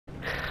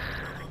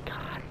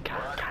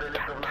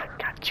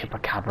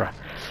chupacabra.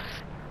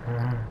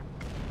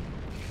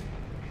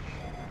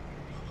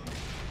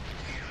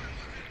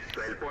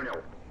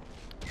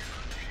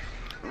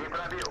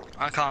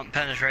 I can't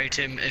penetrate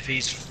him if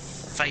he's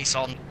face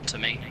on to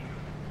me.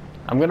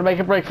 I'm gonna make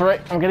a break for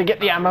it. I'm gonna get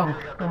the ammo.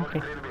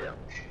 Okay.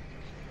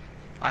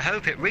 I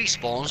hope it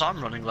respawns.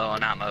 I'm running low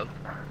on ammo.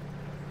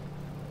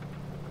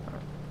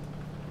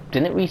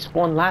 Didn't it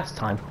respawn last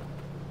time?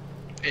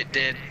 It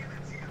did.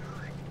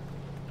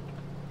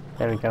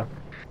 There we go.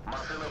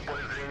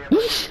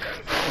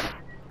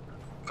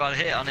 Got a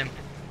hit on him.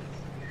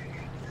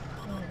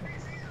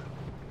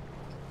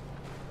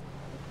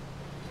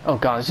 Oh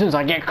god, as soon as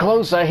I get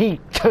closer, he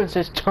turns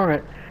his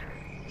turret.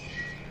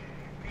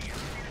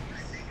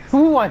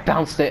 Ooh, I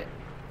bounced it.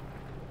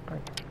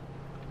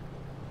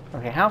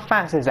 Okay, how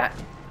fast is that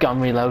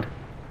gun reload?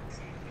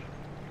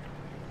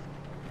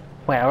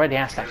 Wait, I already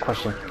asked that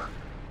question.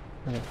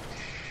 Okay.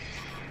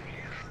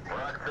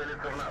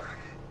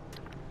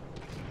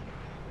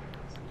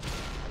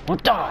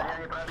 What the?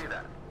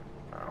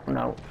 Oh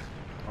no.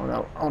 Oh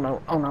no, oh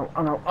no, oh no,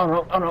 oh no, oh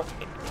no, oh no.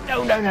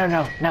 No, no, no,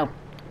 no, no.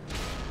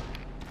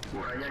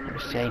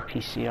 Say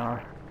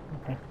PCR.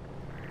 Okay.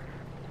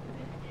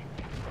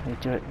 We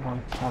do it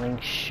one polling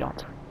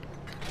shot.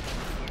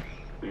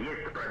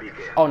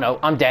 Oh no,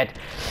 I'm dead.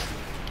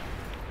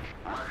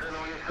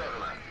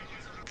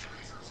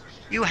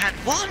 You had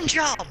one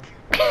job!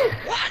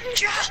 One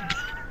job!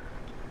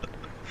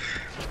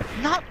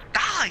 Not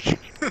die!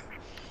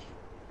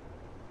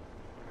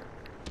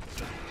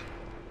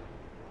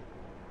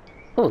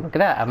 Oh, look at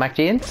that, I'm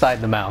actually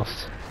inside the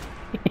mouse.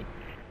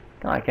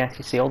 Oh, I can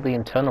actually see all the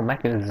internal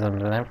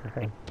mechanisms and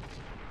everything.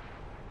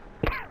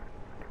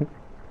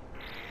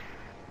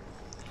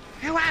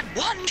 You had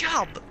one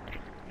job!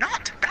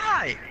 Not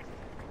die!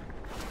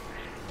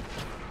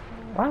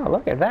 Wow,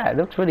 look at that, it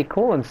looks really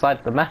cool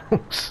inside the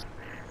mouse.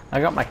 I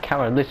got my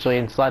camera literally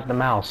inside the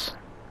mouse.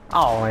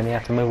 Oh, and you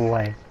have to move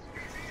away.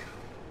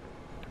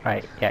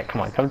 Right, yeah,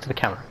 come on, come to the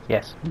camera.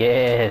 Yes,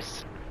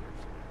 yes!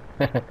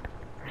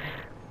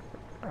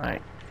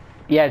 Right.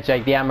 Yeah,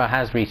 Jake, the ammo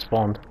has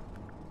respawned.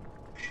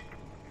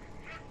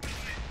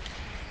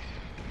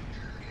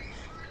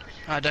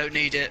 I don't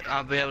need it.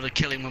 I'll be able to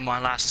kill him with my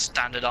last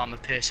standard armor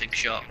piercing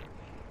shot.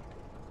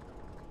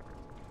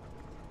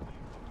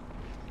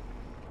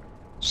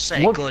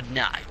 Say What? good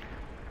night.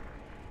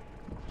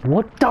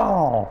 What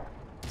the?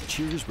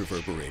 Cheers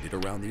reverberated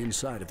around the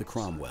inside of the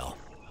Cromwell.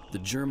 The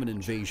German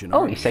invasion Oh,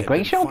 army you said had great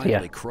been show to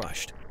finally you.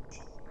 crushed.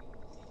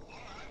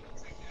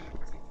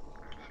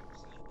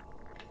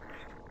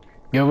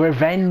 Your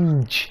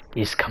revenge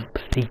is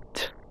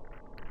complete.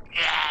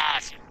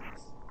 Yes!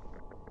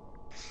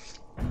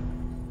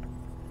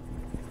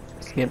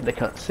 Skip the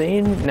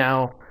cutscene.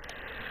 Now,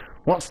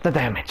 what's the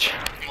damage?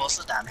 What's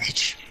the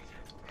damage?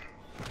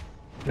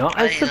 Not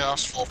I as only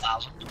lost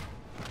 4,000.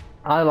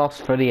 I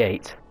lost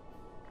 38.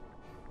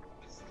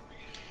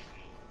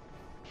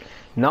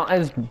 Not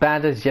as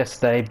bad as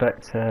yesterday,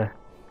 but